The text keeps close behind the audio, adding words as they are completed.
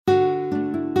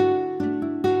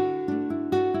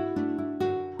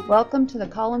Welcome to the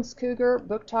Collins Cougar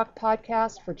Book Talk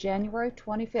podcast for January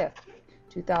 25th,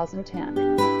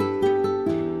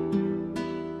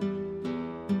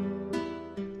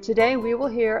 2010. Today we will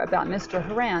hear about Mr.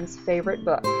 Horan's favorite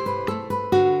book.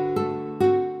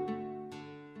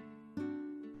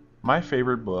 My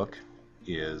favorite book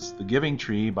is The Giving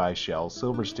Tree by Shel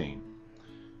Silverstein.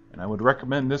 And I would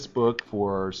recommend this book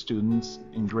for students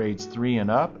in grades 3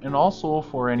 and up, and also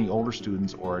for any older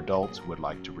students or adults who would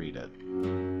like to read it.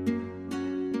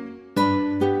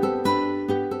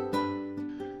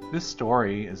 This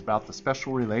story is about the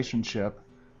special relationship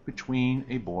between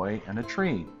a boy and a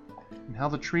tree, and how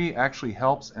the tree actually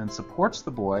helps and supports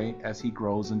the boy as he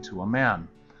grows into a man.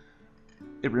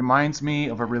 It reminds me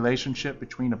of a relationship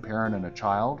between a parent and a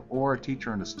child, or a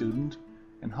teacher and a student,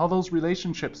 and how those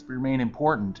relationships remain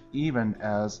important even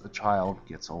as a child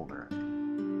gets older.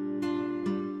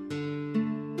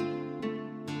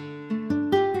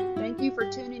 Thank you for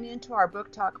tuning in to our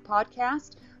Book Talk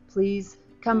podcast. Please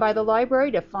come by the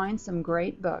library to find some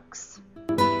great books.